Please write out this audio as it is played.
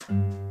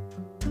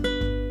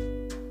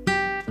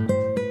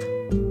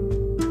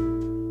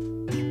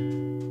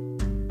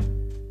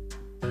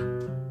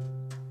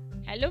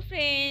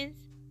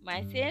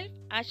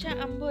Asha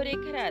Ambore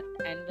Kharat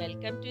and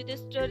welcome to the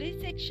story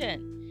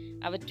section.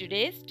 Our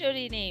today's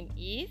story name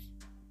is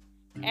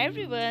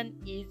Everyone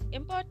is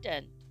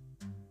Important.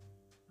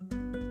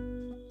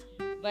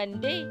 One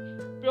day,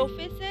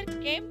 professor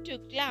came to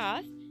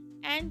class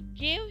and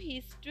gave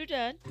his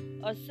student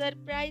a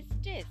surprise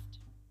test.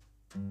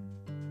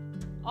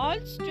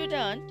 All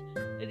students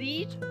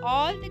read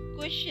all the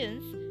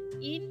questions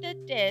in the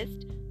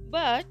test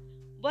but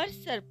were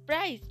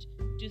surprised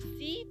to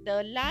see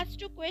the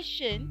last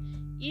question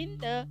in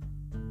the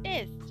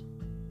test.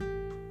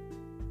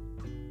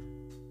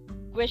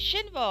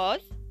 Question was,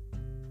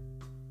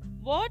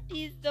 what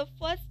is the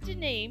first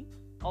name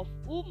of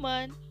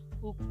woman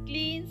who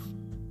cleans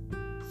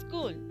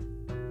school?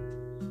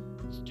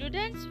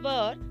 Students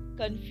were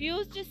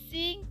confused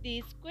seeing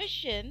this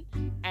question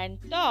and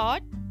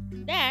thought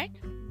that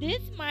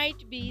this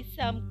might be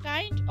some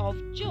kind of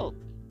joke.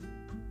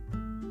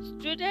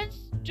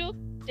 Students took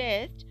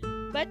test,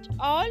 but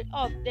all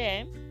of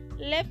them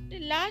left the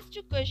last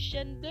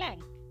question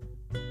blank.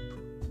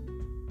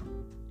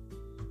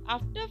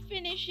 After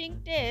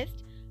finishing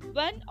test,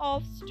 one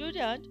of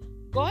students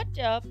got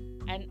up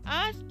and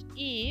asked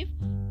if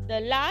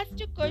the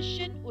last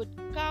question would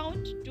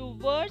count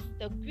towards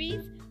the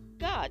quiz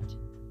card.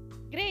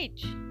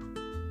 Great!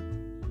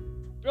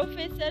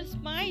 Professor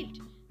smiled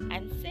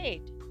and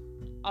said,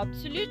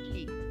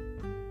 absolutely.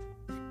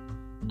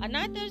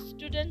 Another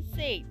student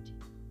said,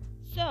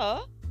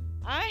 sir,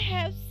 I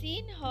have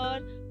seen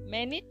her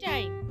many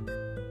times,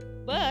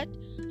 but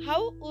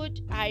how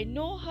would I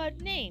know her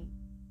name?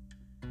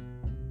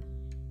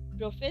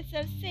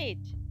 Professor said,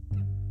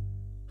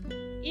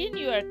 in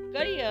your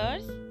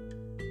careers,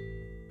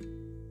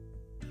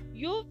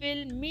 you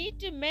will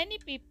meet many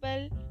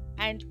people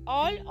and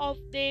all of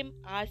them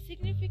are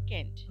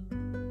significant.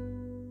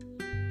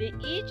 They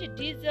each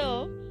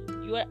deserve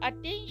your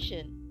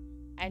attention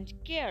and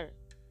care,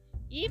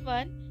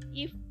 even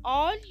if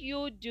all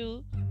you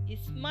do is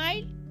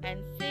smile and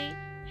say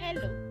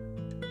hello.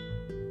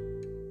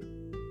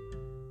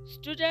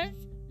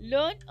 Students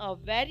learn a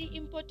very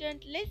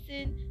important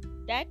lesson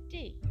that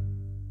day.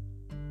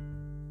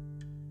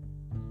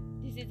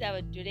 This is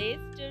our today's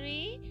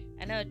story,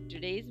 and our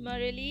today's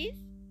moral is,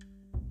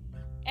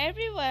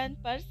 every one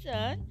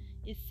person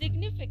is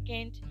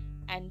significant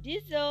and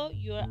deserve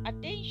your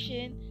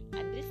attention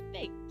and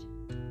respect.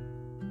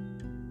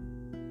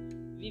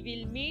 We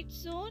will meet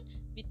soon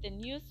with a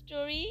new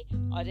story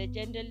or a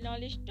general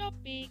knowledge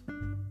topic.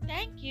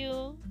 Thank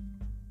you.